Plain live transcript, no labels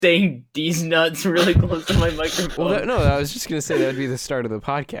saying these nuts really close to my microphone. Well, I was just gonna say that would be the start of the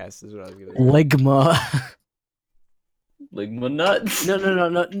podcast. Is what I was gonna say. Ligma. Ligma nuts.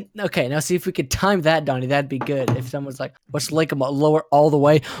 No. Okay, now see if we could time that, Donnie. That'd be good. If someone's like, "What's ligma?" Lower all the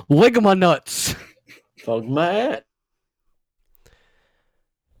way. Ligma nuts. Sugma.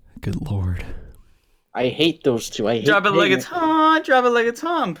 Good lord. I hate those two. I hate Drop it like them. it's hot. Drop it like it's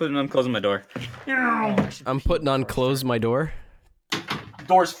hot. I'm closing my door. I'm putting on close my door.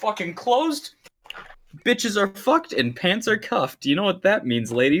 Door's fucking closed. Bitches are fucked and pants are cuffed. You know what that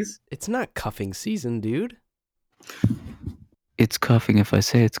means, ladies? It's not cuffing season, dude. It's cuffing if I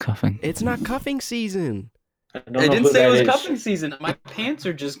say it's cuffing. It's not cuffing season. I I didn't say it was cuffing season. My pants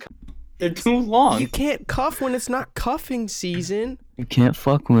are just... They're too long. You can't cuff when it's not cuffing season. You can't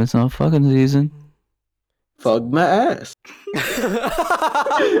fuck when it's not fucking season. Fuck my ass.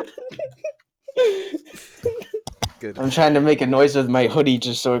 Good. I'm trying to make a noise with my hoodie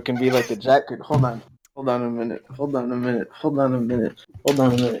just so it can be like a jacket. Hold on a minute. What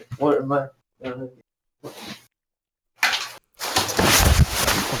am I?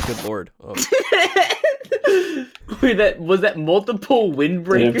 Oh, good lord. Oh. Wait, was that multiple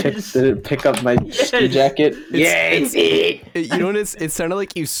windbreakers? Did it pick up my ski jacket? It's it. You know what? It sounded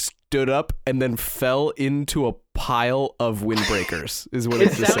like you stood up and then fell into a pile of windbreakers. Is what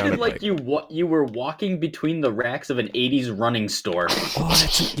It it just sounded like like. you were walking between the racks of an 80s running store. Oh,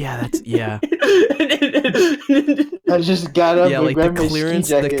 that's yeah. I just got up Yeah, and like the grabbed my ski clearance,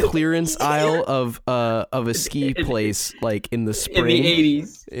 jacket. aisle of a ski place, like in the In spring, the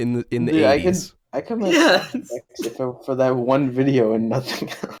 80s. in the Dude, 80s. I could make Yeah. for that one video and nothing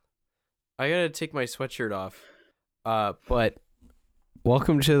else. I gotta take my sweatshirt off. But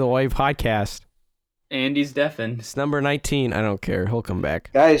welcome to the White Podcast. Andy's deafened. It's number 19. I don't care. He'll come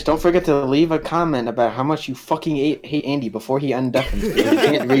back. Guys, don't forget to leave a comment about how much you fucking hate Andy before he undeafens. You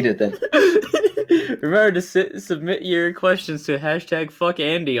can't read it then. Remember to submit your questions to hashtag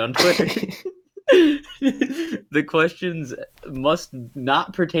 #FuckAndy on Twitter. The questions must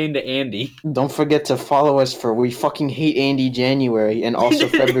not pertain to Andy. Don't forget to follow us for We Fucking Hate Andy January and also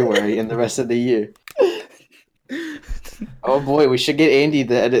February and the rest of the year. Oh boy, we should get Andy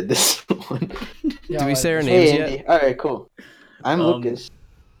to edit this one. Did we say our Hey names Andy. yet? Alright, cool. I'm Lucas.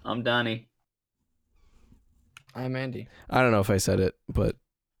 I'm Donnie. I'm Andy. I don't know if I said it, but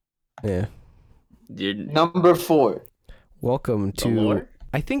yeah. Number 4. Welcome to. lore?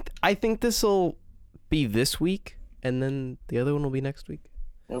 I think this will be this week, and then the other one will be next week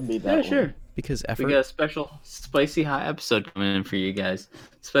It'll be that Yeah, one. sure. because We effort. got a special spicy hot episode coming in for you guys.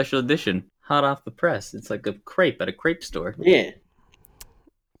 Special edition. Hot off the press. It's like a crepe at a crepe store. Yeah.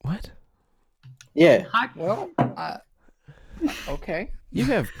 What? Yeah. Hot Well, okay. You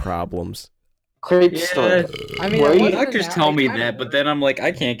have problems. Crepe Yeah. store. I mean, Where it you- wasn't doctors that- tell me I- that, but then I'm like,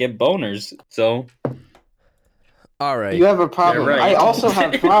 I can't get boners. So All right. You have a problem. Yeah, right. I also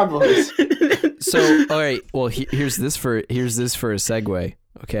have problems. So, all right. Well, here's this for a segue.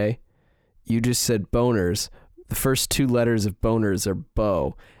 Okay, you just said boners. The first 2 letters of boners are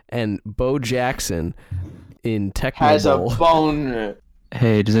Bo, and Bo Jackson in Tecmo Has a Bowl. bone.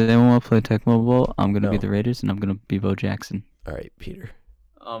 Hey, does anyone want to play Tecmo Bowl? I'm gonna be No. the Raiders, and I'm gonna be Bo Jackson. All right, Peter.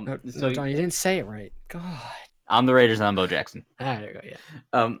 No, so John, you didn't say it right. God. I'm the Raiders. I'm Bo Jackson. Ah, there you go.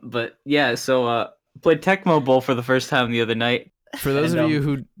 Yeah. But yeah, so played Tecmo Bowl for the first time the other night. For those And, of you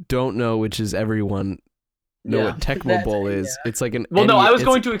who don't know, which is everyone, know Yeah. what Tecmo Bowl is. It's like an. Well, no, I was it's-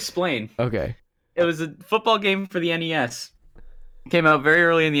 going to explain. Okay. It was a football game for the NES. Came out very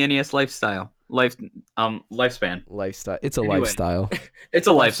early in the NES lifespan. Lifestyle. It's a Anyway. lifestyle. It's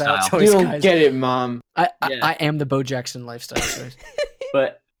a lifestyle. Lifestyle You choice, don't guys. get it, Mom. I Yeah. am the Bo Jackson lifestyle choice.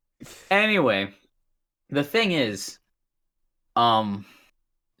 But anyway, the thing is,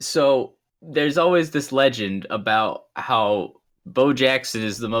 so there's always this legend about how Bo Jackson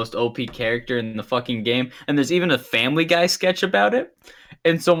is the most OP character in the fucking game, and there's even a Family Guy sketch about it.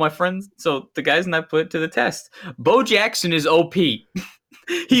 And so the guys and I put it to the test. Bo Jackson is OP.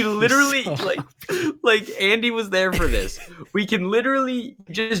 He literally like Andy was there for this. We can literally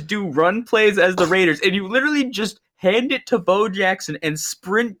just do run plays as the Raiders, and you literally just hand it to Bo Jackson and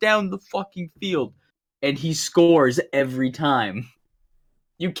sprint down the fucking field, and he scores every time.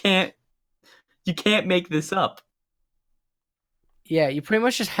 You can't make this up. Yeah, you pretty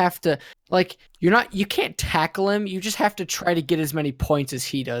much just have to you can't tackle him. You just have to try to get as many points as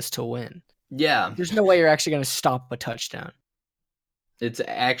he does to win. Yeah, There's no way you're actually going to stop a touchdown. it's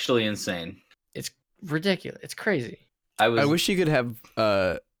actually insane. It's ridiculous. It's crazy. I wish you could have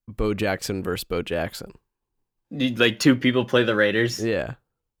Bo Jackson versus Bo Jackson. Like 2 people play the Raiders Yeah.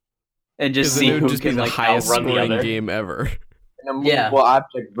 and just 'Cause see it would who just can be the like highest outrun the scoring other. game ever. an immovable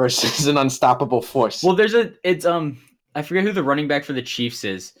object versus an unstoppable force. Well, it's I forget who the running back for the Chiefs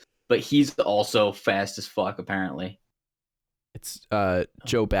is, but he's also fast as fuck apparently. It's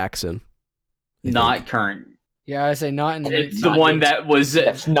Joe Baxon. Not current. Yeah, I say not in the. It's the one that was the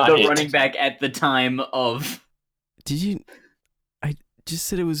That's not it. running back at the time of. Did you? I just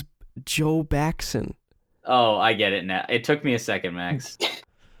said it was Joe Baxon. Oh, I get it now. It took me a second, Max.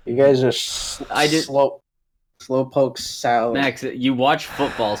 You guys are slowpoke salad. Max, you watch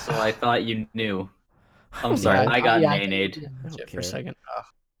football, so I thought you knew. I'm sorry, Yeah, I got yeah, nay-nayed. Yeah, for a second.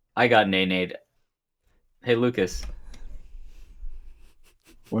 I got nay-nayed. Hey, Lucas.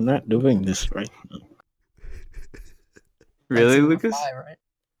 We're not doing this right now. Really, That's Lucas?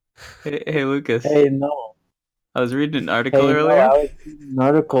 right? Hey, Lucas. Hey, no. I was reading an article Hey, earlier. no, I was reading an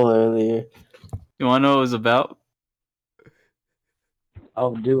article earlier. You want to know what it was about?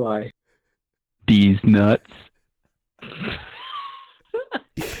 Oh, do I? These nuts.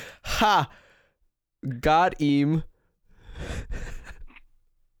 Ha! Got him.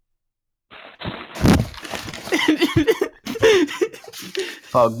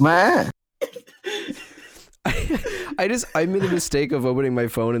 Sugma. I made a mistake of opening my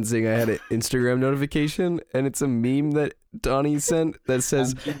phone and seeing I had an Instagram notification, and it's a meme that Donnie sent that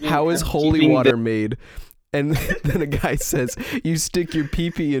says, "How is holy water made?" And then a guy says, "You stick your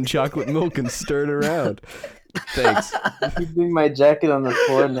pee-pee in chocolate milk and stir it around." Thanks. I'm keeping my jacket on the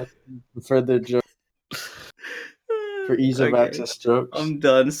floor next to further jokes for ease of Okay. access jokes. I'm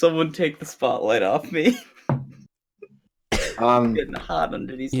done. Someone take the spotlight off me. I'm getting hot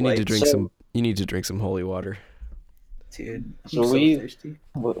under these You lights. need to drink some. You need to drink some holy water. Dude, I'm So so we- thirsty.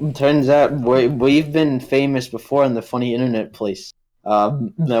 Well, turns out we've been famous before in the funny internet place. I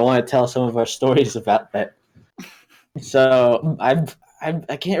want to tell some of our stories about that. So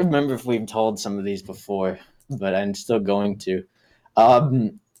I can't remember if we've told some of these before, but I'm still going to.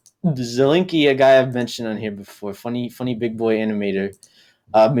 Zelinky, a guy I've mentioned on here before, funny big boy animator.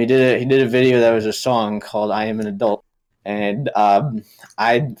 He did a video that was a song called "I Am an Adult," and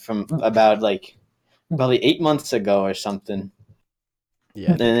from about like probably 8 months ago or something.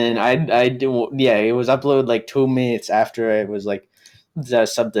 Yeah. And then it was uploaded like 2 minutes after I was like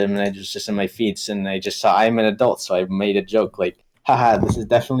subbed him, and I just in my feeds, and I just saw I'm an adult, so I made a joke like, haha, this is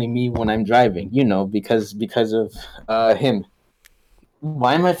definitely me when I'm driving, because of him.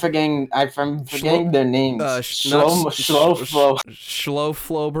 Why am I forgetting? I'm forgetting their names. Slow flow, bro. So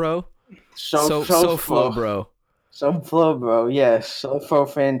Flow, bro. So flow, bro. Yeah, so flow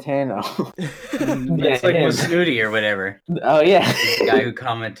Fantano. It's like him. Snooty or whatever. Oh yeah. The guy who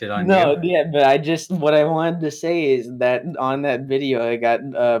commented on No, you. yeah, but what I wanted to say is that on that video I got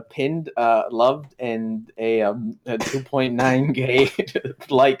pinned, loved, and a 2.9k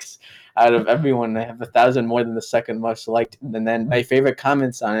likes out of everyone. I have 1,000 more than the second most liked, and then my favorite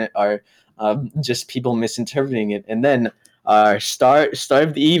comments on it are just people misinterpreting it. And then star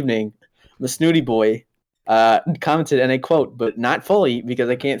of the evening, the Snooty Boy, commented, and I quote, but not fully because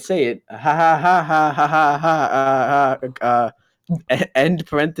I can't say it. Ha ha ha ha ha ha ha. End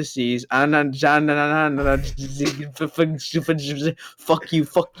parentheses. Fuck you,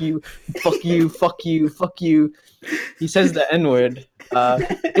 fuck you, fuck you, fuck you, fuck you. He says the N word.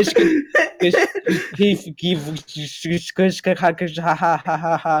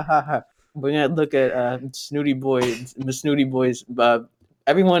 We're gonna look at Snooty Boy, the Snooty Boys.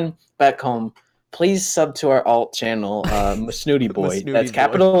 Everyone back home, please sub to our alt channel, Snooty Boy. Snooty That's Boy.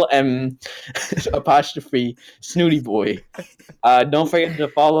 capital M apostrophe Snooty Boy. Don't forget to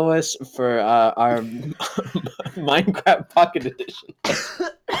follow us for our Minecraft Pocket Edition.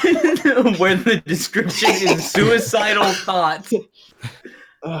 Where the description is suicidal thoughts.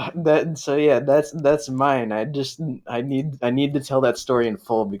 That's mine. I need to tell that story in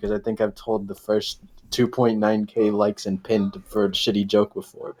full because I think I've told the first 2.9k likes and pinned for a shitty joke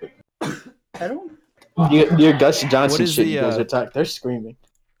before. But I don't. your Gus Johnson is shit, the, you guys are talking. They're screaming.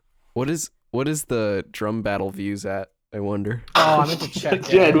 What is the drum battle views at? I wonder. Oh, I meant to check.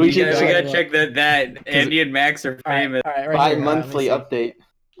 Jed, we should We gotta check that Andy and Max are famous. All right, right here. Bi-monthly update.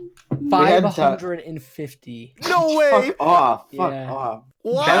 550. No way. Fuck off. Fuck Yeah. off.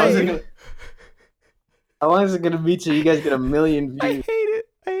 Why? How long is it gonna be till you guys get 1 million I views? hate it.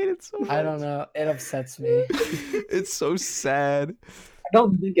 I hate it so much. I don't know. It upsets me. It's so sad. I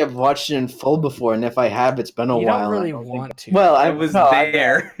don't think I've watched it in full before, and if I have, it's been a You while. don't really I don't think- want to. Well, I was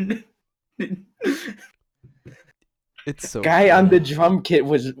there. It's so Guy on the drum kit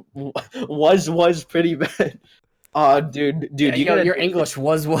was pretty bad. Oh, dude, Yeah, you gotta, your English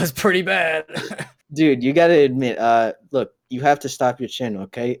was pretty bad. dude, you gotta admit. Look, you have to stop your channel,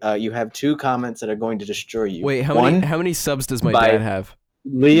 okay? You have 2 comments that are going to destroy you. Wait, how One, many subs does my by- dad have?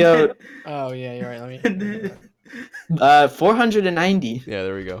 Leo, Oh yeah, you're right. Let me. 490. Yeah,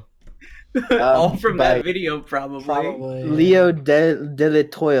 there we go. All from by- that video, probably. Probably. Leo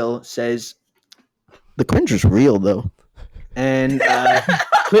Deletoil says the cringe was real though, and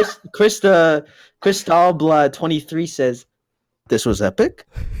Crystalbla 23 says this was epic.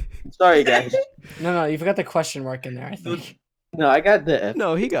 Sorry guys, No, you forgot the question mark in there. I think. no, I got the F.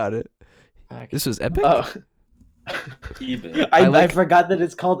 No, he got it. Okay. This was epic. Oh, Keep it. I forgot that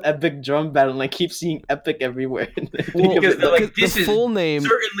it's called Epic Drum Battle, and I keep seeing epic everywhere. Well, Because they're like, the this is full name,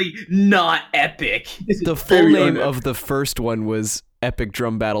 certainly not epic. the full name of the first one was Epic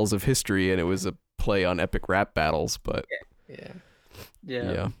Drum Battles of History, and it was a play on epic rap battles. But Yeah.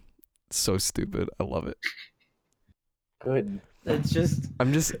 yeah, it's so stupid. I love it. Good. It's just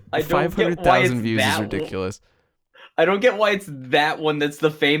I'm just I don't get why 500,000 it's views is that ridiculous. I don't get why it's that one that's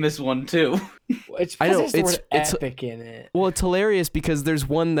the famous one too. It's I because know, there's the it's- word it's- epic in it. Well, it's hilarious because there's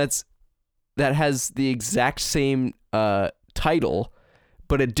one that has the exact same title,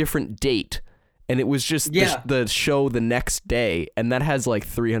 but a different date, and it was just Yeah. the show the next day, and that has like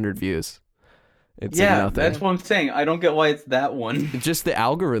 300 views. It's Yeah, nothing. that's what I'm saying. I don't get why it's that one. It's just the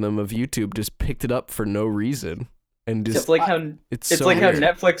algorithm of YouTube just picked it up for no reason, and just It's like how it's it's so like how weird.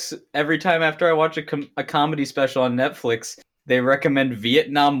 Netflix every time after I watch a comedy special on Netflix, they recommend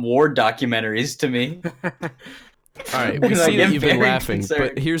Vietnam War documentaries to me. All right, we And I see that get you've been very laughing,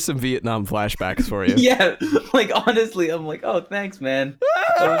 concerned. but here's some Vietnam flashbacks for you. Yeah, like honestly, I'm like, oh, thanks, man.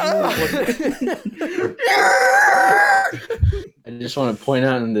 I just want to point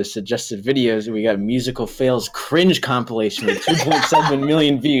out in the suggested videos we got musical fails cringe compilation with 2.7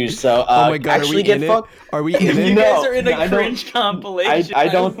 million views. So Oh my God, are actually we get in it? fucked. Are we in You it? No, guys are in I a don't- cringe compilation. I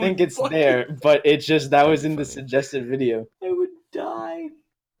don't think would it's fucking- there, but it's just that was in the Funny. suggested video. I would die.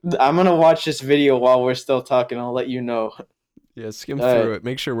 I'm gonna watch this video while we're still talking. I'll let you know. Yeah, skim All right. through it.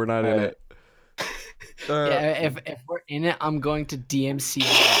 Make sure we're not in All it. Yeah, if we're in it, I'm going to DMC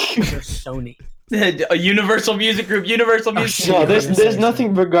or Sony. A Universal Music Group. Universal Music shit. No, Group. there's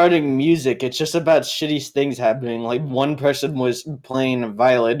nothing regarding music. It's just about shitty things happening. Like one person was playing a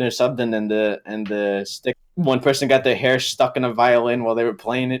violin or something, and the stick. One person got their hair stuck in a violin while they were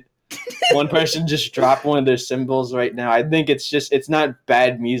playing it. One person just dropped one of their cymbals right now. I think it's not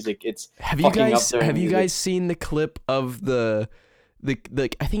bad music. It's Have you fucking up guys their have you music. guys seen the clip of the I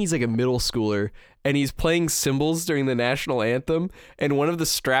think he's like a middle schooler and he's playing cymbals during the national anthem and one of the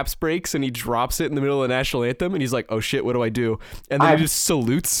straps breaks and he drops it in the middle of the national anthem and he's like, "Oh shit, what do I do?" And then I'm- he just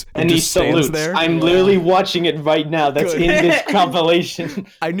salutes and he just stands salutes. there. I'm literally watching it right now. That's Good. in this compilation.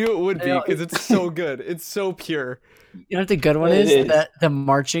 I knew it would be I know. because it's so good. It's so pure. You know what the good one It is? is. The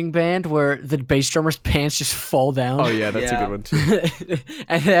marching band where the bass drummer's pants just fall down. Oh yeah, that's Yeah. a good one too.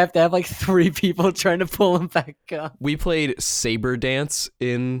 And they have to have like 3 people trying to pull him back up. We played saber dance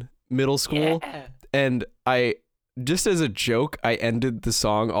in middle school. Yeah. And I just as a joke, I ended the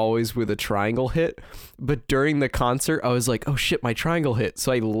song always with a triangle hit. But during the concert, I was like, "Oh shit, my triangle hit!"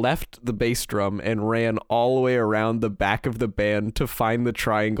 So I left the bass drum and ran all the way around the back of the band to find the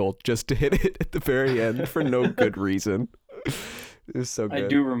triangle, just to hit it at the very end for no good reason. It was so good. I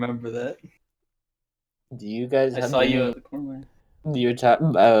do remember that. Do you guys? I have saw been- you at the corner. Your top,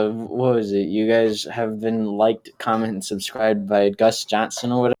 what was it? You guys have been liked, comment, and subscribed by Gus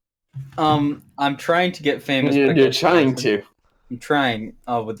Johnson or whatever. I'm trying to get famous. You're, by you're Gus trying Johnson. to. I'm trying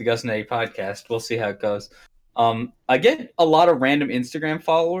with the Gus and Eddie podcast. We'll see how it goes. I get a lot of random Instagram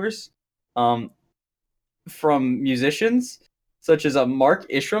followers from musicians, such as Mark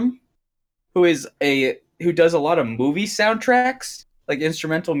Isham, who does a lot of movie soundtracks, like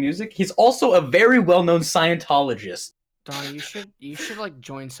instrumental music. He's also a very well-known Scientologist. Donnie, you should like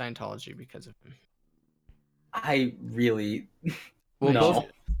join Scientology because of him. I really Well, no.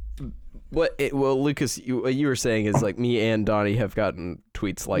 Well, Lucas, what you were saying is like me and Donnie have gotten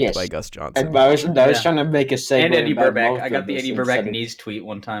tweets liked Yes. by Gus I Johnson. was Yeah. trying to make a segue. And Eddie about Burback. both I got of the this Eddie instead Burback of- knees tweet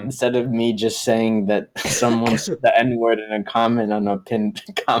one time. Instead of me just saying that someone said the N word in a comment on a pinned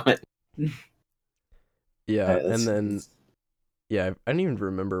comment. Yeah, Alright, and then I don't even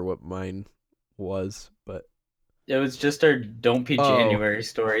remember what mine was, but It was just our Don't Be Oh. January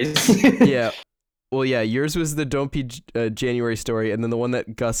stories. yeah. Well, yeah, yours was the Don't Be January story, and then the one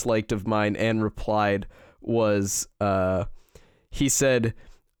that Gus liked of mine and replied was, he said,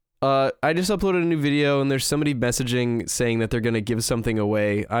 I just uploaded a new video, and there's somebody messaging saying that they're gonna give something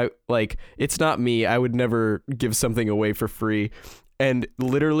away. It's not me. I would never give something away for free. And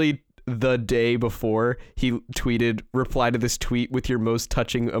literally the day before, he replied to this tweet with your most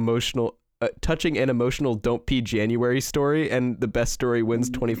touching emotional touching and emotional don't pee January story, and the best story wins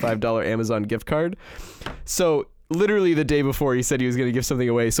 $25 Amazon gift card. So literally the day before, he said he was going to give something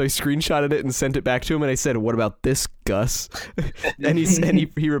away, so I screenshotted it and sent it back to him, and I said, "What about this, Gus?" and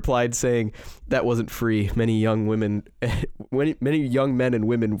he replied saying, "That wasn't free. Many young men and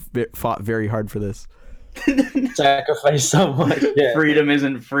women fought very hard for this." Sacrifice so much. Yeah. Freedom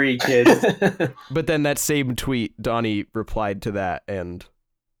isn't free, kids. But then that same tweet, Donnie replied to that and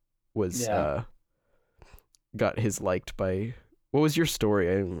was got his liked by. What was your story?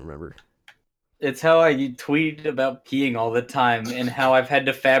 I don't remember. It's how I tweet about peeing all the time, and how I've had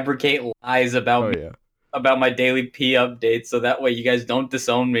to fabricate lies about about my daily pee updates, so that way you guys don't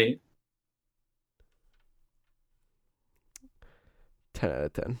disown me. 10 out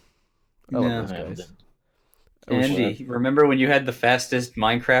of 10. I love those guys. Andy, remember when you had the fastest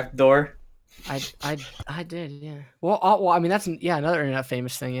Minecraft door? I did, yeah. Well, I mean that's another internet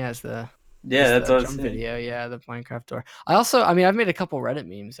famous thing. Yeah, is the That's what I was jump saying. video. Yeah, the Minecraft door. I've made a couple Reddit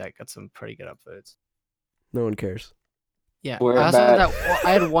memes that got some pretty good upvotes. No one cares. Yeah, We're I also had back. I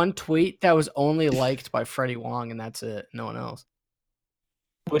had one tweet that was only liked by Freddie Wong, and that's it. No one else.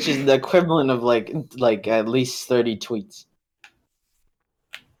 Which is the equivalent of like at least 30 tweets.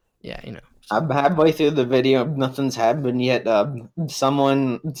 Yeah, you know. I'm halfway through the video, nothing's happened yet.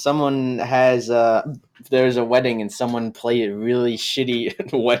 Someone has there's a wedding and someone played a really shitty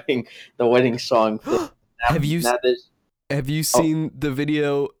the wedding song. Have you seen the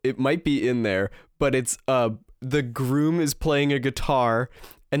video? It might be in there, but it's the groom is playing a guitar,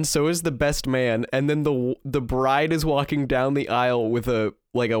 and so is the best man, and then the bride is walking down the aisle with a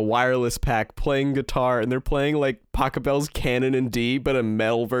wireless pack playing guitar, and they're playing like Pachelbel's Canon in D, but a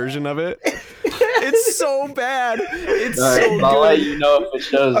metal version of it. It's so bad. It's so good. I'll let you know if it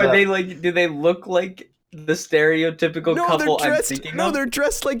shows Are up. they like? Do they look like the stereotypical couple I'm thinking of? They're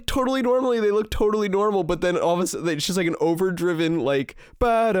dressed like totally normally. They look totally normal, but then all of a sudden it's just like an overdriven like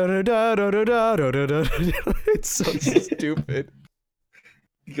ba da da da da da da da da. It's so stupid.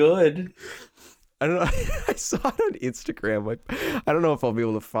 Good. I don't know. I saw it on Instagram. Like, I don't know if I'll be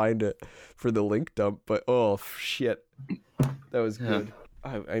able to find it for the link dump, but oh shit, that was good.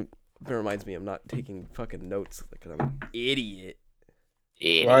 It reminds me I'm not taking fucking notes because I'm an idiot.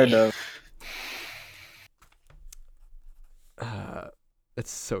 I know.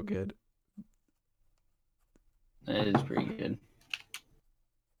 It's so good. That is pretty good.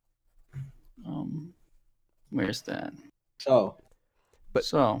 Where's that?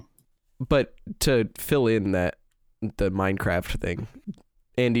 But to fill in the Minecraft thing,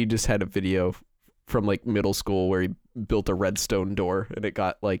 Andy just had a video from like middle school where he built a redstone door and it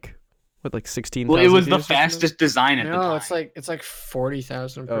got like 16,000 Well, it was views the fastest design at the time. No, it's like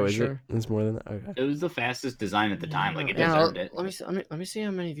 40,000. Oh, is sure. it? It's more than that. Okay. It was the fastest design at the time. Like, it Yeah, deserved it. let me see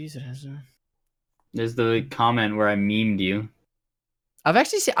how many views it has. There's the comment where I memed you. I've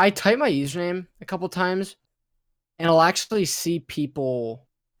actually I type my username a couple times, and I'll actually see people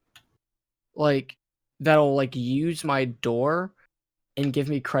like that'll like use my door and give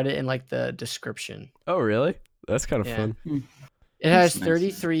me credit in like the description. Oh, really? That's kind of Yeah. fun. It has That's nice.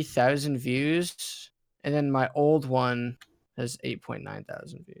 33,000 views, and then my old one has 8.9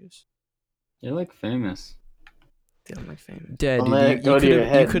 thousand views. You're like famous. Feeling like famous. Dad, Don't let it go to your you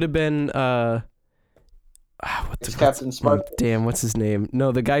head. could have been It's Captain Spark. damn, what's his name?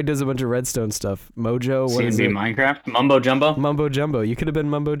 No, the guy who does a bunch of redstone stuff. Mojo, what is CNB it? Minecraft? Mumbo Jumbo? Mumbo Jumbo. You could have been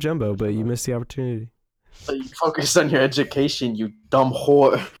Mumbo Jumbo, but you missed the opportunity. So you focus on your education, you dumb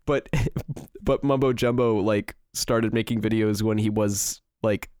whore. But Mumbo Jumbo like started making videos when he was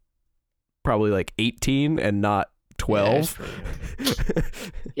like probably like 18 and not 12.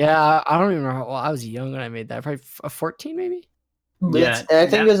 Yeah, I don't even remember. Well, I was young when I made that. Probably 14, maybe. Yeah, I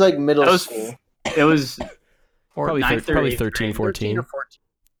think it was like middle that was- school. It was Probably, ninth or probably eighth 13, grade. 14. or 14.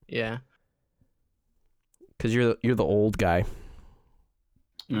 Yeah. Because you're the old guy.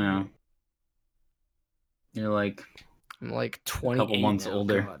 Yeah. You're like, I'm like 20. couple months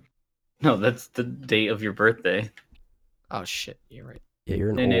older. no, that's the date of your birthday. Oh shit, you're right. Yeah, you're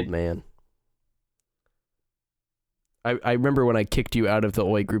an And old it- man. I remember when I kicked you out of the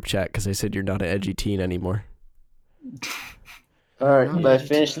Oi group chat because I said you're not an edgy teen anymore. All right, No, but I you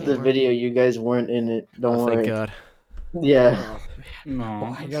finished just the can't video. You guys weren't in it. Don't Oh, worry. thank God. Yeah. Oh,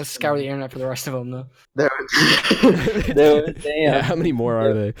 No. I gotta scour the internet for the rest of them though. There was Yeah, how many more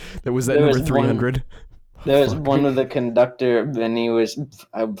are they? Was that there number was 300? There was one with the conductor, and he was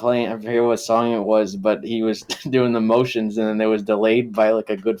playing. I forget what song it was, but he was doing the motions, and then it was delayed by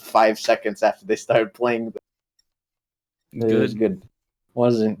like a good 5 seconds after they started playing. It was good.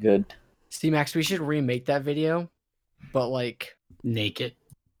 Wasn't good. See, Max, we should remake that video, but like Naked.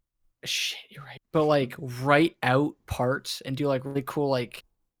 shit, you're right. But like write out parts and do like really cool like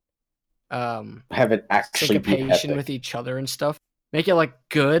Have it actually be syncopation epic. with each other and stuff. Make it like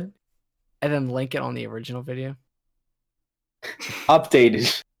good, and then link it on the original video.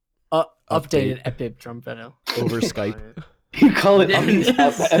 Updated. Updated epic drum video over Skype. You call it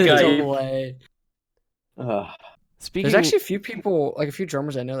Skype. Delay. Speaking, There's actually a few people, like a few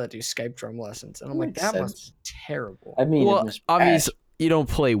drummers I know that do Skype drum lessons, and I'm like, Makes that sense. must be terrible. I mean, it well, was obviously you don't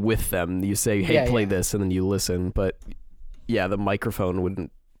play with them. You say, "Hey, Yeah, play yeah. this," and then you listen. But yeah, the microphone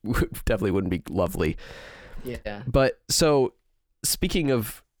definitely wouldn't be lovely. Yeah. But so speaking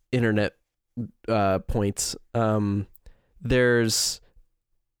of internet points, there's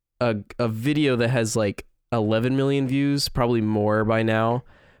a video that has like 11 million views, probably more by now,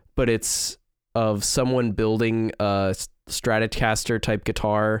 but it's of someone building a Stratocaster type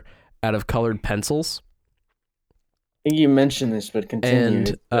guitar out of colored pencils. I think you mentioned this, but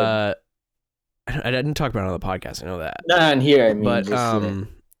continue. And I didn't talk about it on the podcast, I know that. not on here. I mean, But just,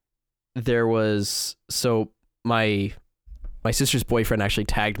 there was, so my sister's boyfriend actually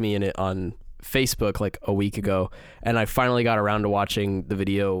tagged me in it on Facebook like a week ago, and I finally got around to watching the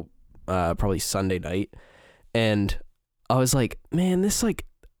video probably Sunday night, and I was like, man, this like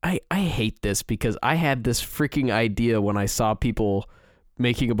I hate this, because I had this freaking idea when I saw people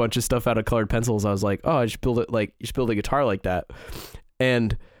making a bunch of stuff out of colored pencils. I was like, oh, I should build it, like you should build a guitar like that.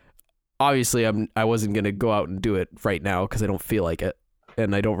 And obviously I wasn't gonna go out and do it right now because I don't feel like it,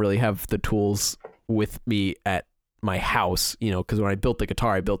 and I don't really have the tools with me at my house, you know, because when I built the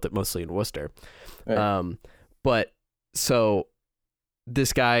guitar, I built it mostly in Worcester. Right. But so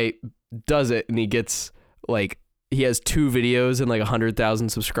this guy does it, and he gets like, he has 2 videos and like 100,000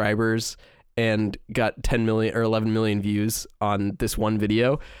 subscribers and got 10 million or 11 million views on this one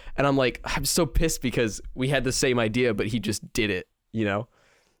video. And I'm like, I'm so pissed because we had the same idea, but he just did it, you know?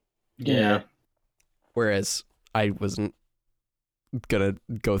 Yeah. Whereas I wasn't gonna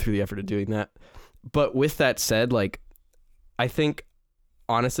go through the effort of doing that. But with that said, like, I think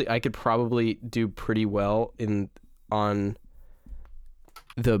honestly I could probably do pretty well on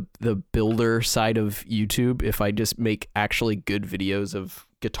the builder side of YouTube if I just make actually good videos of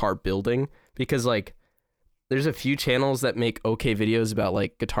guitar building, because like there's a few channels that make okay videos about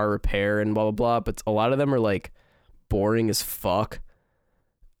like guitar repair and blah blah blah, but a lot of them are like boring as fuck.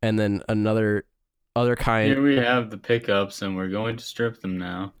 And then other kind, Here we have the pickups, and we're going to strip them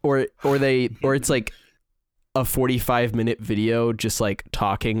now. or it's like a 45-minute video just like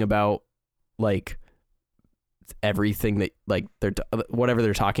talking about like everything that like they're whatever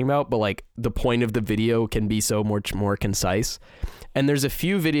they're talking about, but like the point of the video can be so much more concise. And there's a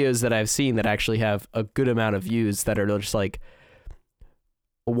few videos that I've seen that actually have a good amount of views that are just like,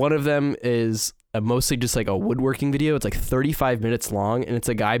 one of them is mostly just like a woodworking video. It's like 35 minutes long, and it's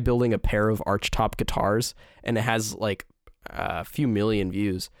a guy building a pair of archtop guitars, and it has like a few million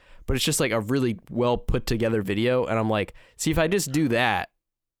views, but it's just like a really well put together video. And I'm like, see, if I just do that,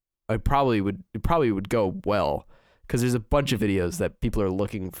 it probably would go well, because there's a bunch of videos that people are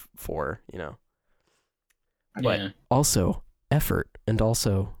looking for, you know. But Yeah. also effort, and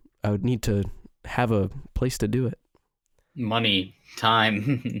also I would need to have a place to do it. Money,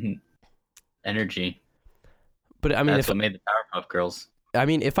 time, energy. But I mean, That's what made the Powerpuff Girls.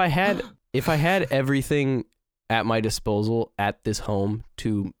 if I had everything at my disposal at this home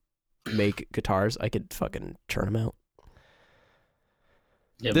to make guitars, I could fucking churn them out.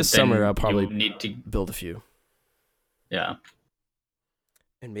 Yeah, This but then summer I'll probably you need to. build a few, Yeah.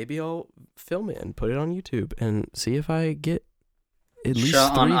 and maybe I'll film it and put it on YouTube and see if I get at least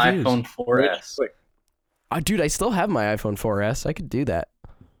Shot 3 on views. iPhone 4S. Dude, I still have my iPhone 4S. I could do that.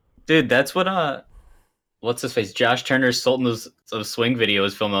 Dude, that's what what's his face? Josh Turner's Sultan of Swing video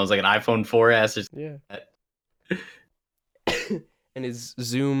was filmed. I was like an iPhone 4S. Yeah. And his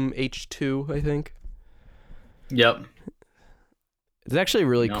Zoom H2, I think. Yep. It's actually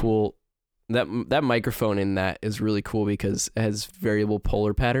really No. cool. That microphone in that is really cool because it has variable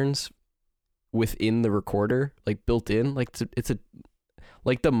polar patterns within the recorder, like built in. Like it's a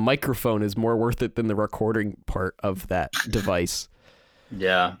like the microphone is more worth it than the recording part of that device.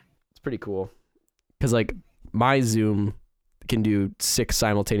 Yeah. It's pretty cool. Because like my Zoom can do 6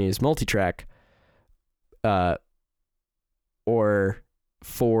 simultaneous multi-track, or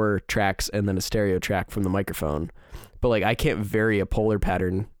 4 tracks and then a stereo track from the microphone. But like I can't vary a polar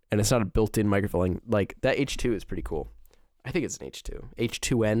pattern, and it's not a built-in microphone. Like that H2 is pretty cool. I think it's an H2.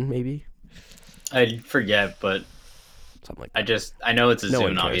 H2N maybe? I forget, but Something like that. I know it's a No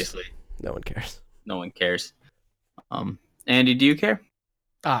one Zune, cares. obviously. No one cares. No one cares. Andy, do you care?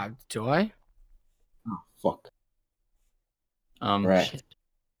 Do I? Fuck. Um, Right. Shit.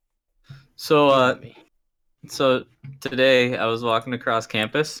 So today I was walking across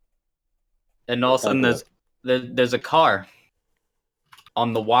campus, and all of a sudden there's a car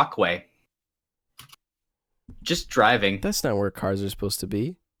on the walkway, just driving. That's not where cars are supposed to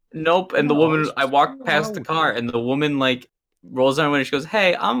be. Nope. And the woman, I walked past the car, and the woman like rolls down her window. She goes,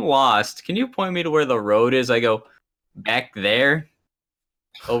 "Hey, I'm lost. Can you point me to where the road is?" I go, "Back there,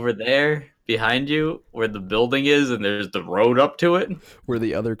 over there, behind you, where the building is, and there's the road up to it." Where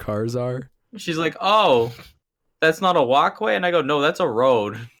the other cars are. She's like, "Oh, that's not a walkway?" And I go, "No, that's a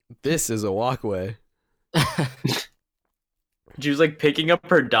road." This is a walkway. She was like picking up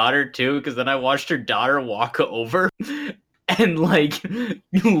her daughter too, because then I watched her daughter walk over and like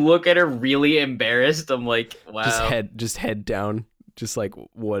look at her really embarrassed. I'm like, wow. Just head down. Just like,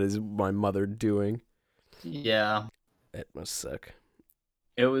 what is my mother doing? Yeah. That must suck.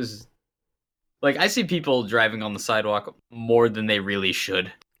 It was like, I see people driving on the sidewalk more than they really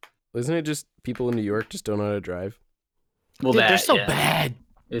should. Isn't it just people in New York just don't know how to drive? Well, Dude, they're so bad.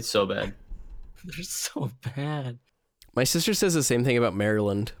 It's so bad. They're so bad. My sister says the same thing about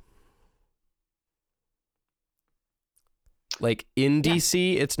Maryland. Like in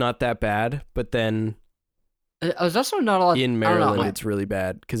DC, it's not that bad, but then I was also not a lot in Maryland, it's really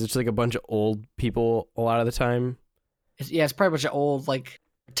bad because it's like a bunch of old people a lot of the time. It's probably a bunch of old, like,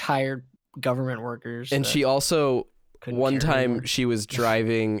 retired government workers. And she also, one carry time anymore. she was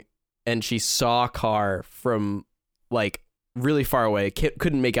driving and she saw a car from like really far away,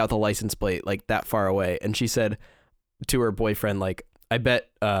 couldn't make out the license plate like that far away. And she said to her boyfriend, like, I bet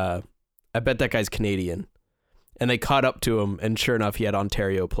that guy's Canadian. And they caught up to him, and sure enough, he had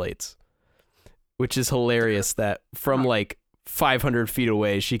Ontario plates, which is hilarious that from like 500 feet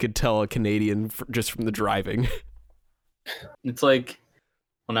away, she could tell a Canadian just from the driving. It's like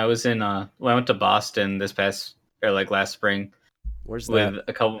when I was when I went to Boston last spring. Where's with that?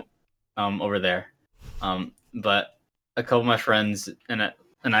 a couple over there. But a couple of my friends and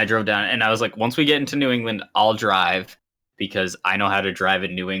I drove down, and I was like, once we get into New England, I'll drive because I know how to drive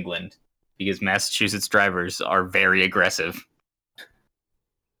in New England because Massachusetts drivers are very aggressive.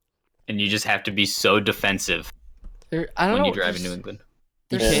 And you just have to be so defensive when you drive in New England.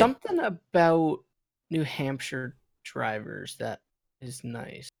 There's something about New Hampshire drivers that is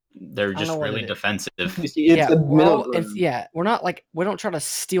nice. They're just really defensive. We're not like, we don't try to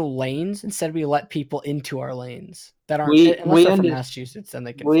steal lanes. Instead, we let people into our lanes that aren't unless they're from Massachusetts. Then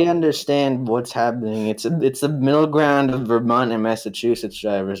they can. We understand what's happening. It's the middle ground of Vermont and Massachusetts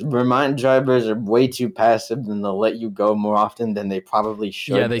drivers. Vermont drivers are way too passive, and they'll let you go more often than they probably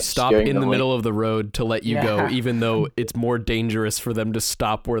should. Yeah, they stop in the middle of the road to let you go, even though it's more dangerous for them to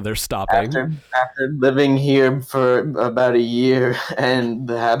stop where they're stopping. After living here for about a year and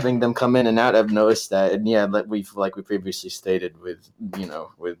having them come in and out, I've noticed that. And yeah, like we previously stated with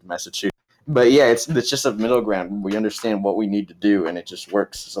Massachusetts. But yeah, it's just a middle ground. We understand what we need to do, and it just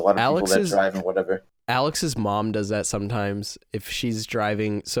works. There's a lot of people that drive and whatever. Alex's mom does that sometimes if she's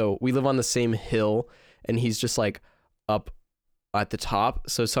driving. So we live on the same hill, and he's just like up at the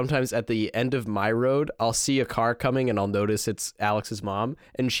top. So sometimes at the end of my road, I'll see a car coming, and I'll notice it's Alex's mom,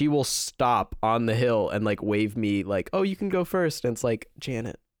 and she will stop on the hill and like wave me like, "Oh, you can go first." And it's like,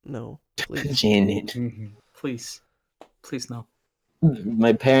 Janet, no, please. Janet, please no.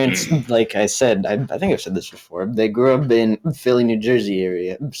 My parents, like I said, I think I've said this before. They grew up in Philly, New Jersey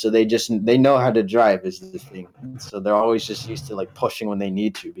area, so they know how to drive is the thing. So they're always just used to like pushing when they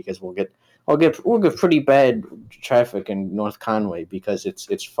need to because we'll get pretty bad traffic in North Conway because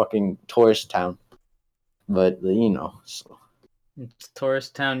it's fucking tourist town. But so it's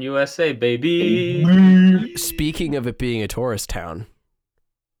tourist town, USA, baby. Speaking of it being a tourist town,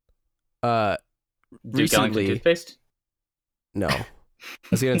 recently, toothpaste. No. I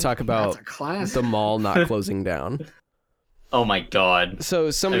was going to talk about the mall not closing down. Oh my god.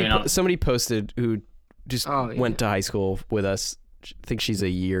 So somebody posted who just went to high school with us. I think she's a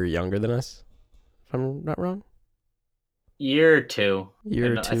year younger than us, if I'm not wrong. Year or two.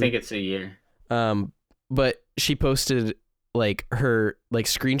 I think it's a year. But she posted like her like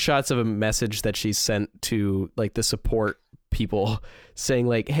screenshots of a message that she sent to like the support people saying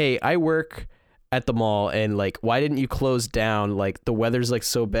like, "Hey, I work at the mall, and like, why didn't you close down? Like, the weather's like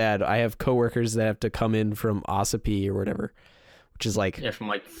so bad. I have coworkers that have to come in from Ossipee or whatever," which is like from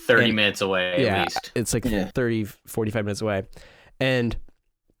like 30 minutes away at least. It's like 30, 45 minutes away. And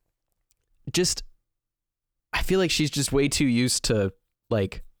just, I feel like she's just way too used to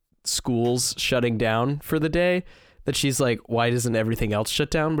like schools shutting down for the day that she's like, why doesn't everything else shut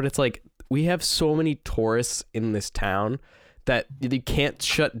down? But it's like, we have so many tourists in this town that you can't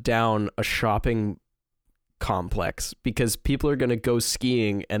shut down a shopping complex because people are going to go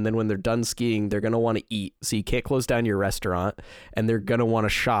skiing, and then when they're done skiing, they're going to want to eat. So you can't close down your restaurant, and they're going to want to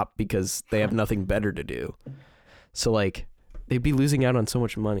shop because they have nothing better to do. So like they'd be losing out on so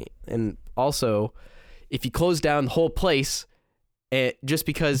much money. And also, if you close down the whole place, just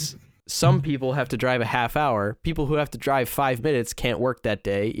because some people have to drive a half hour, people who have to drive 5 minutes can't work that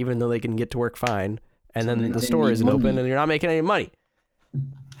day, even though they can get to work fine. And then the store isn't open and you're not making any money.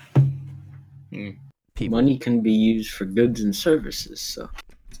 People. Money can be used for goods and services, so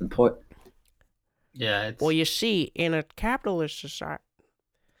it's important. Yeah. It's... Well, you see, in a capitalist society,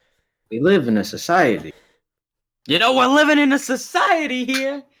 We live in a society. You know, we're living in a society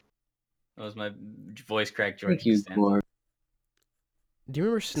here. That was my voice crack, George. Thank you, Gore. do you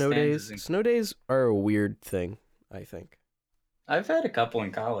remember snow days? Stanzas. Snow days are a weird thing, I think. I've had a couple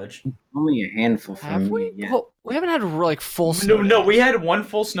in college. Only a handful from Have me. we? Yeah. Well, we haven't had like full snow. No, days. we had one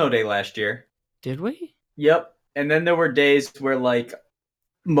full snow day last year. Did we? Yep. And then there were days where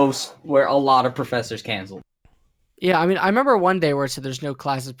where a lot of professors canceled. Yeah, I mean, I remember one day where it said there's no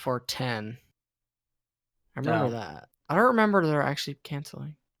classes before 10. I remember Oh. that. I don't remember they're actually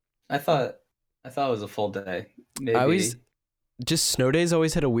canceling. I thought it was a full day. Maybe. Just snow days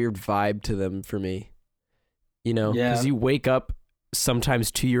always had a weird vibe to them for me. You know, because Yeah. you wake up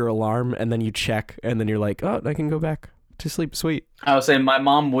sometimes to your alarm and then you check and then you're like, oh, I can go back to sleep. Sweet. I was saying my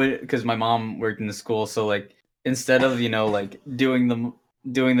mom would, because my mom worked in the school, so like instead of like doing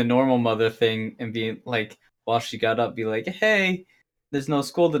the normal mother thing and being like while she got up, be like, hey, there's no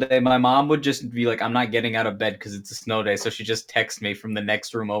school today. My mom would just be like, I'm not getting out of bed because it's a snow day, so she just texts me from the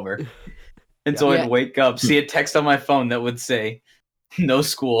next room over, and so Yeah. I'd wake up, see a text on my phone that would say, no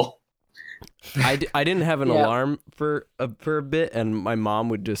school. I didn't have an Yeah. alarm for a bit, and my mom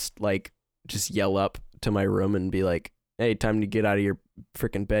would just yell up to my room and be like, hey, time to get out of your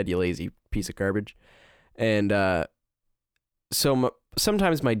freaking bed, you lazy piece of garbage. And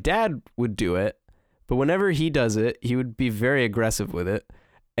sometimes my dad would do it, but whenever he does it, he would be very aggressive with it.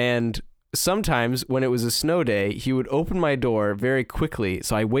 And sometimes when it was a snow day, he would open my door very quickly,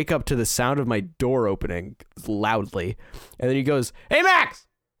 so I wake up to the sound of my door opening loudly. And then he goes, hey, Max!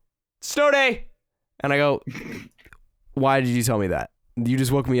 Snow day! And I go, why did you tell me that? You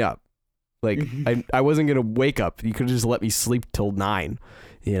just woke me up. Like, I wasn't going to wake up. You could have just let me sleep till 9,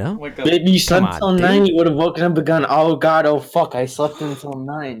 you know? Wake up. Baby, you slept on, until dude. 9, you would have woken up and gone, oh god, oh fuck, I slept until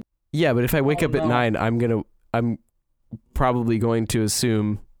 9. Yeah, but if I wake Oh, up at no. 9, I'm probably going to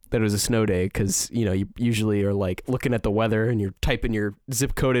assume that it was a snow day because, you usually are like looking at the weather and you're typing your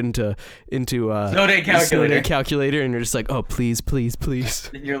zip code into Snow day the snow day calculator. calculator and you're just like, oh, please, please,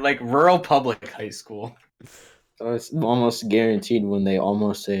 please. You're like rural public high school. So it's almost guaranteed when they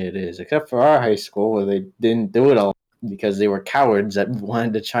almost say it is, except for our high school where they didn't do it all because they were cowards that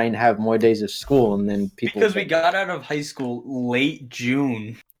wanted to try and have more days of school, and then people Because we got out of high school late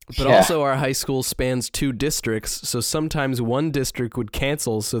June. But Yeah. also our high school spans 2 districts, so sometimes one district would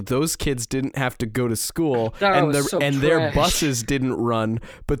cancel, so those kids didn't have to go to school, That and was so their trash. buses didn't run,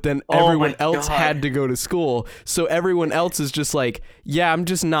 but then Oh everyone my else God. had to go to school, so everyone else is just like, yeah, I'm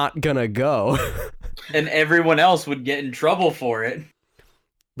just not gonna go. And everyone else would get in trouble for it.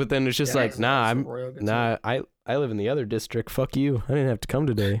 But then it's just Yeah, like, that's a royal good I live in the other district, fuck you, I didn't have to come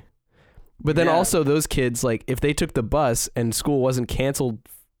today. But then Yeah. also those kids, like, if they took the bus and school wasn't canceled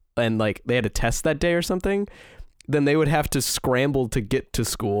and like they had a test that day or something, then they would have to scramble to get to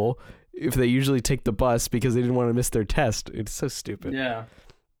school if they usually take the bus because they didn't want to miss their test. It's so stupid. Yeah.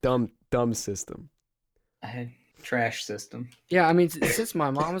 Dumb system. I had trash system. Yeah, I mean, since my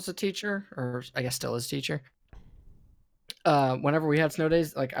mom was a teacher, or I guess still is a teacher, whenever we had snow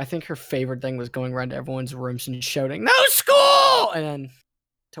days, like I think her favorite thing was going around to everyone's rooms and shouting, "No school!" and then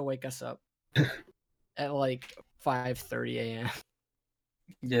to wake us up at like 5:30 a.m.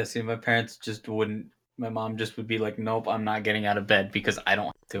 Yeah, see, my parents just wouldn't. My mom just would be like, nope, I'm not getting out of bed because I don't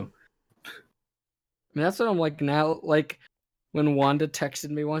have to. I mean, that's what I'm like now. Like when Wanda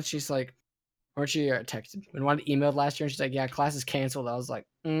texted me once, she's like, or she texted when Wanda emailed last year, and she's like, "Yeah, class is canceled." I was like,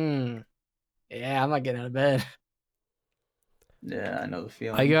 yeah, I'm not getting out of bed." Yeah, I know the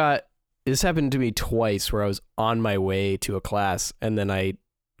feeling. This happened to me twice where I was on my way to a class and then I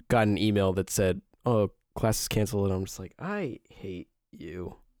got an email that said, oh, class is canceled, and I'm just like, I hate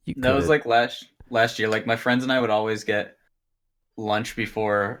you. That was like last year. Like my friends and I would always get lunch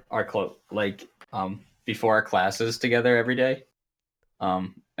before our before our classes together every day.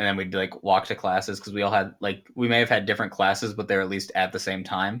 And then we'd like walk to classes because we all had we may have had different classes, but they're at least at the same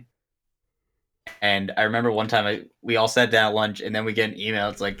time. And I remember one time we all sat down at lunch, and then we get an email.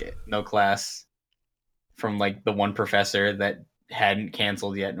 It's like no class from like the one professor that hadn't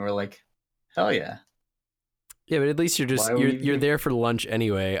canceled yet, and we're like, hell yeah. Yeah, but at least you're Why would you're you- there for lunch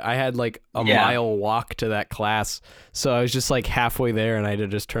anyway. I had like a Yeah. mile walk to that class, so I was just like halfway there, and I had to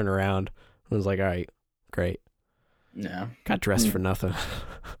just turn around. I was like, all right, great. Yeah. Got dressed for nothing.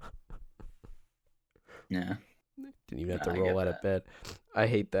 Yeah. Didn't even have I to get roll out of that. bed. I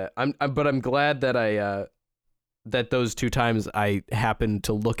hate that. But I'm glad that that those 2 times I happened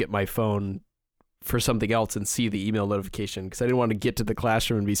to look at my phone for something else and see the email notification because I didn't want to get to the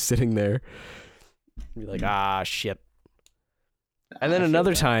classroom and be sitting there and be like, ah, shit. And then I feel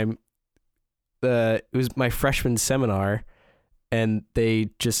another that. time, it was my freshman seminar, and the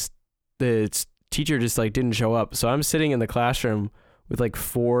teacher just like didn't show up. So I'm sitting in the classroom with like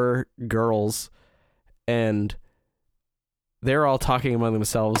 4 girls, and they're all talking among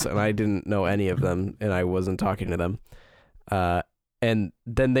themselves, and I didn't know any of them, and I wasn't talking to them. And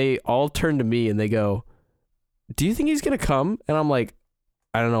then they all turn to me and they go, "Do you think he's gonna come?" And I'm like,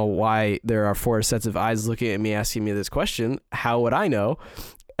 I don't know why there are 4 sets of eyes looking at me asking me this question. How would I know?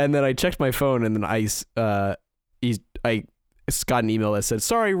 And then I checked my phone, and then I got an email that said,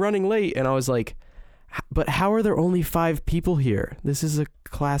 "Sorry, running late." And I was like, but how are there only 5 people here? This is a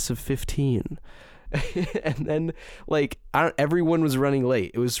class of 15. And then like everyone was running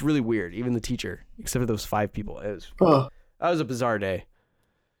late. It was really weird, even the teacher, except for those 5 people. That was a bizarre day.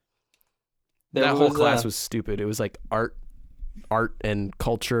 That whole class was stupid. It was like art and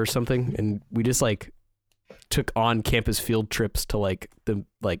culture or something, and we just like took on campus field trips to like the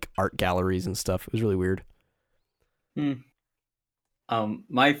like art galleries and stuff. It was really weird.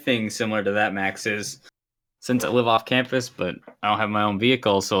 My thing similar to that, Max, is since I live off campus, but I don't have my own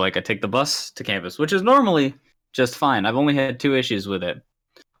vehicle, so like I take the bus to campus, which is normally just fine. I've only had 2 issues with it.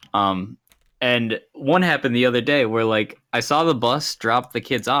 And one happened the other day where like I saw the bus drop the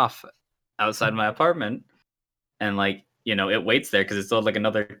kids off outside my apartment, and like, you know, it waits there because it's still like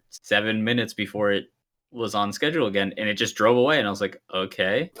another 7 minutes before it was on schedule again, and it just drove away, and I was like,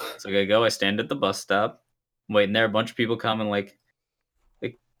 okay. So I gotta go. I stand at the bus stop, I'm waiting there. A bunch of people come, and like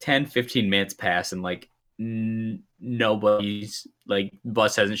 10, 15 minutes pass, and like nobody's like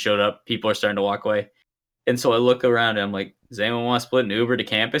bus hasn't showed up. People are starting to walk away. And so I look around and I'm like, does anyone want to split an Uber to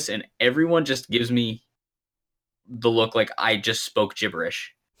campus? And everyone just gives me the look like I just spoke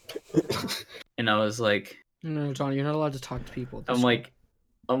gibberish. And I was like, No, John, you're not allowed to talk to people. I'm like,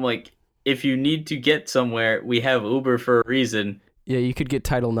 if you need to get somewhere, we have Uber for a reason. Yeah, you could get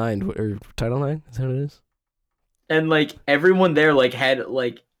Title IX or Title IX. Is that what it is? And like everyone there like had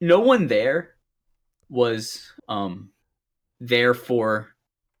like no one there was there for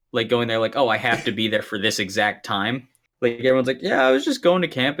like going there like, oh, I have to be there for this exact time. Like everyone's like, yeah, I was just going to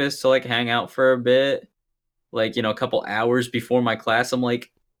campus to like hang out for a bit, like, you know, a couple hours before my class. I'm like,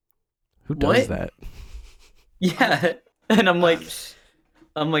 Who does what? that? Yeah. And I'm like,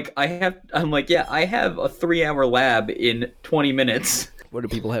 I have a 3-hour lab in 20 minutes. What, do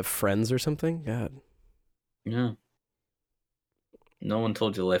people have friends or something? God. Yeah. No one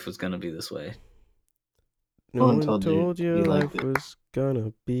told you life was gonna be this way. No one one told told you you you life liked it. was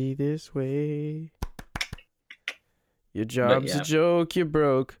gonna be this way. Your job's yeah. a joke, you're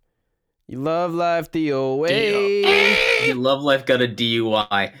broke. You love life the old way. You love life got a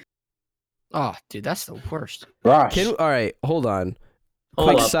DUI. Oh, dude, that's the worst. Gosh. All right, hold on. Hold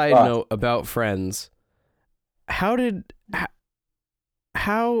Quick up. side What? note about Friends. How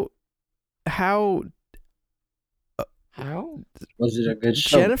Was it a good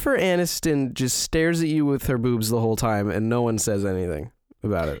show? Jennifer Aniston just stares at you with her boobs the whole time and no one says anything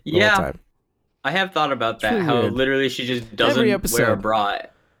about it the Yeah. whole time? I have thought about It's that. really How weird. literally she just doesn't Every wear a episode. bra.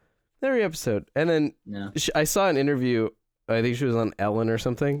 Every episode. And then Yeah. I saw an interview, I think she was on Ellen or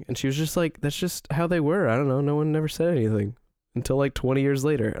something, and she was just like, that's just how they were. I don't know. No one never said anything until like 20 years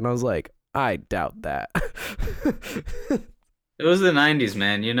later. And I was like, I doubt that. It was the 90s,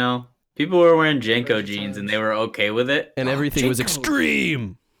 man, you know? People were wearing Janko jeans and they were okay with it. And everything was Jinko.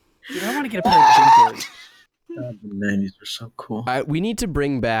 extreme. Dude, I want to get a pair of Jinkos. God, the 90s were so cool. We need to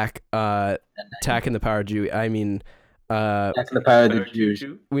bring back Tack and the Power Jew. I mean, Back in the Power of the Jews.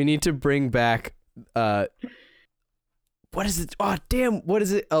 we need to bring back what is it? Oh, damn. What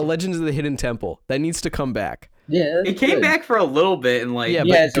is it? Legends of the Hidden Temple. That needs to come back. Yeah, It came back for a little bit and like Yeah,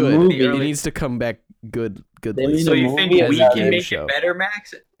 Yeah, but it's a good. movie. It needs to come back good. They Goodly. made so a you think movie we about can it. make Show. it better,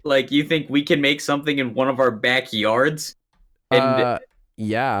 Max? Like you think we can make something in one of our backyards? And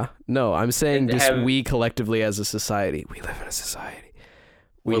Yeah. No, I'm saying and just have- we collectively as a society. We live in a society.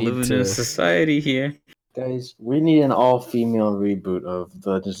 We we're need living to. in a society here. Guys, we need an all-female reboot of The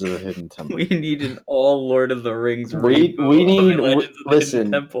Legends of the Hidden Temple. We need an all Lord of the Rings We reboot need of Legends of the Hidden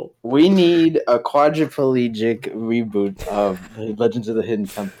listen. Temple. We need a quadriplegic reboot of The Legends of the Hidden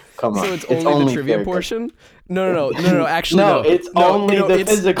Temple. Come on, So it's only the trivia fair, guys. portion? No. Actually, No, no. it's No, only you know, the it's-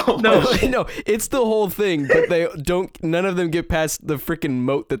 physical No, portion. no, it's the whole thing, but they don't. None of them get past the freaking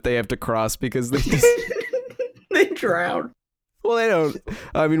moat that they have to cross because they just. They drown. Well, they don't.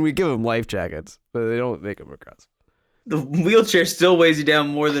 I mean, we give them life jackets, but they don't make them across. The wheelchair still weighs you down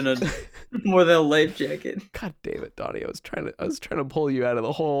more than a life jacket. God damn it, Donnie! I was trying to pull you out of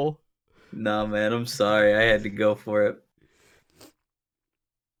the hole. Nah, man, I'm sorry. I had to go for it.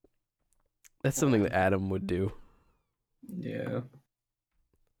 That's something that Adam would do. Yeah.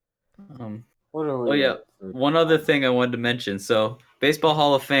 What are we? Oh yeah. One other thing I wanted to mention. So, Baseball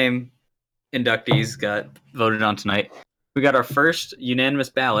Hall of Fame inductees got voted on tonight. We got our first unanimous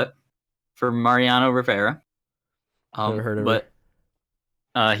ballot for Mariano Rivera. Never heard of But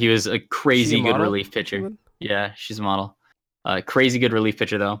he was a She crazy a good model? relief pitcher. Yeah, she's a model. Crazy good relief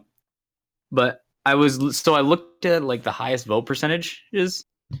pitcher though. But I looked at like the highest vote percentages.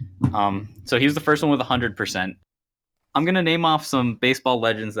 So he was the first one with 100%. I'm gonna name off some baseball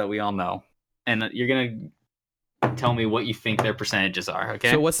legends that we all know, and you're gonna tell me what you think their percentages are.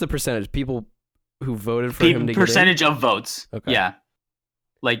 Okay. So what's the percentage? People who voted for him to percentage of votes. Okay. Yeah.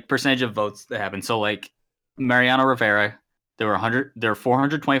 Like percentage of votes that happened. So like Mariano Rivera, there were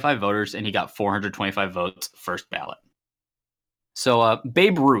 425 voters, and he got 425 votes first ballot. So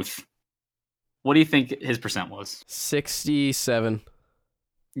Babe Ruth, what do you think his percent was? get in? 67.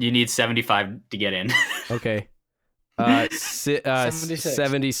 You need 75 to get in. Okay. 76.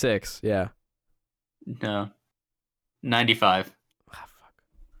 76. Yeah. No. 95. Ah, fuck.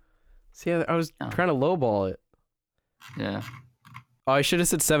 See, I was Oh. trying to lowball it. Yeah. Oh, I should have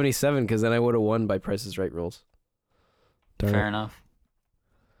said 77 because then I would have won by Price is Right rules. Darn Fair it. enough.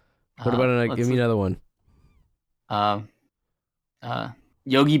 What about give me another one?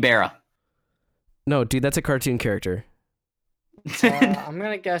 Yogi Berra. No, dude, that's a cartoon character. I'm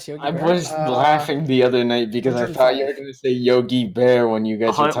gonna guess Yogi I Berra. was laughing the other night because I thought you were 105. going to say Yogi Bear when you guys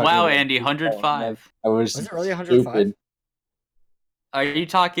were talking Wow, about Andy, 105. I was Was it really 105? stupid. Are you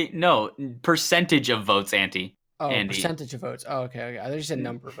talking? No, percentage of votes, Andy. Oh, Andy. percentage of votes. Oh, okay. I thought you said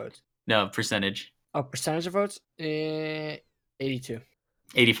number of votes. No, percentage. Oh, percentage of votes? 82.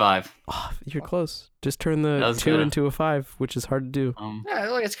 85. Oh, you're close. Just turn That the was 2 good. into a 5, which is hard to do. Yeah,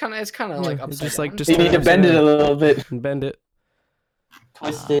 look, it's kind of like Yeah, upside just like- down. just You need to turn bend it upside a little bit. And bend it.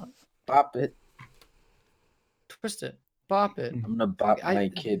 Twist it. Bop it. twist it, bop it. I'm going to bop my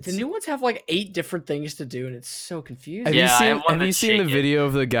kids. The new ones have like 8 different things to do, and it's so confusing. Have Yeah, I you have seen, one have you that seen the shake it. video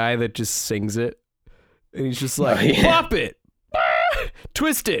of the guy that just sings it? And he's just like, Oh, yeah. pop it,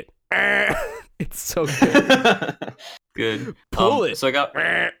 twist it. It's so good. Good. Pull it. So I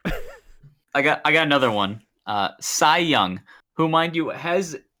got another one. Cy Young, who, mind you,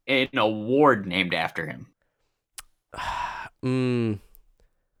 has an award named after him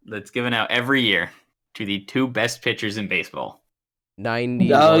that's given out every year to the 2 best pitchers in baseball.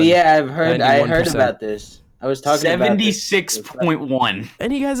 90. Oh yeah, I heard 91%. about this. I was talking about this. 76.1.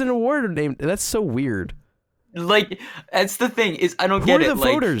 And he has an award named. That's so weird. Like, that's the thing, is I don't Who get are it. the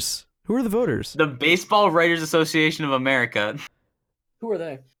Like, voters? Who are the voters? the Baseball Writers Association of America, Who are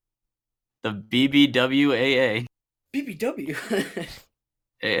they? the BBWAA. BBW.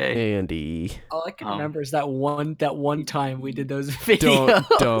 AA. Andy. All I can Um, remember is that one time we did those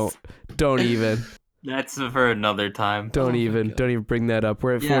videos. Don't even. That's for another time. Don't my even. God. Don't even bring that up.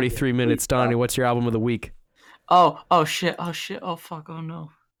 We're at Yeah. 43 minutes. Donnie, what's your album of the week? Oh shit, oh fuck, oh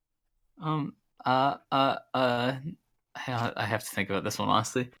no. I have to think about this one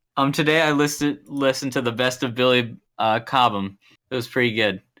honestly. Today I listened to the best of Billy Cobham. It was pretty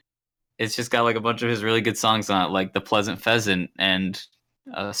good. It's just got like a bunch of his really good songs on it, like The Pleasant Pheasant and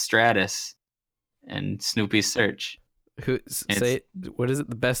Stratus and Snoopy's Search. Who say it? What is it?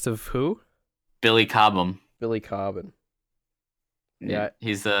 The best of who? Billy Cobham. Billy Cobbin. Yeah.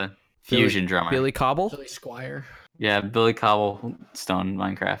 He's the fusion drummer. Billy Cobble. Billy Squire. Yeah, Billy Cobblestone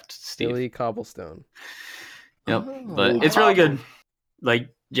Minecraft Steve. Billy Cobblestone. Yep. Oh. But it's really good. Like,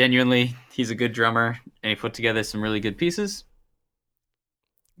 genuinely, he's a good drummer, and he put together some really good pieces.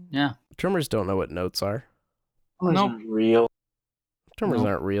 Yeah. Drummers don't know what notes are. Nope. Real. Drummers Nope.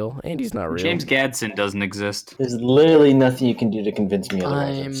 aren't real. Andy's not real. James Gadsden doesn't exist. There's literally nothing you can do to convince me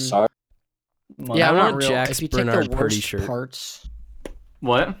otherwise. I'm I'm- sorry. Yeah, I I'm want not real. Jack's If you take Bernard the Purdy worst shirt. parts,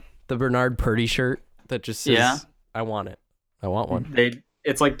 The Bernard Purdy shirt that just says, Yeah. I want it. I want one.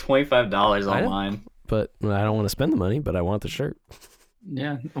 It's like $25 I know. online. But I don't want to spend the money, but I want the shirt.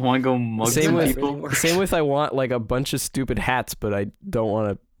 Yeah, I want to go mug Same some with- people. Same with I want like a bunch of stupid hats, but I don't want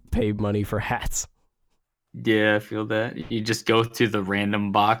to pay money for hats. Yeah, I feel that. You just go to the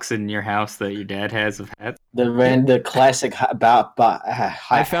random box in your house that your dad has of hats. The classic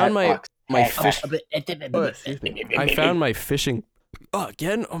I found my hat fish. box. Excuse me. I found my fishing. Oh,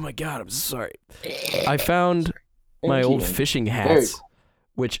 again? Oh my god! I'm sorry. I found my old fishing hats,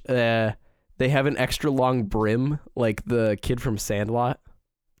 which they have an extra long brim, like the kid from Sandlot.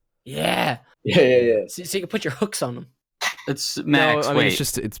 Yeah. Yeah. So you can put your hooks on them. It's Max. No, I mean wait,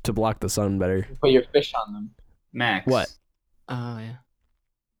 it's to block the sun better. Put your fish on them. Max. What? Oh yeah.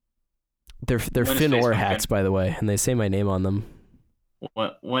 They're When is fin or Facebook hats, by the way, and they say my name on them.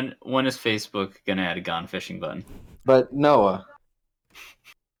 When is Facebook gonna add a gone fishing button? But Noah,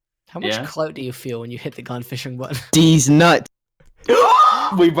 How much Yeah. clout do you feel when you hit the gone fishing button? D's nuts.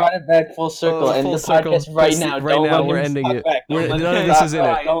 We brought it back full circle, Oh, and full the circle. podcast right This- now. right don't now let we're him ending stop it. back. Don't We're- let none him of this stop is in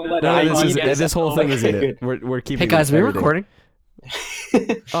back. it. Don't let None him of this is stop this whole thing is in back. it. We're keeping. Hey guys, it we everything. recording?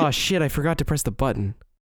 Oh shit! I forgot to press the button.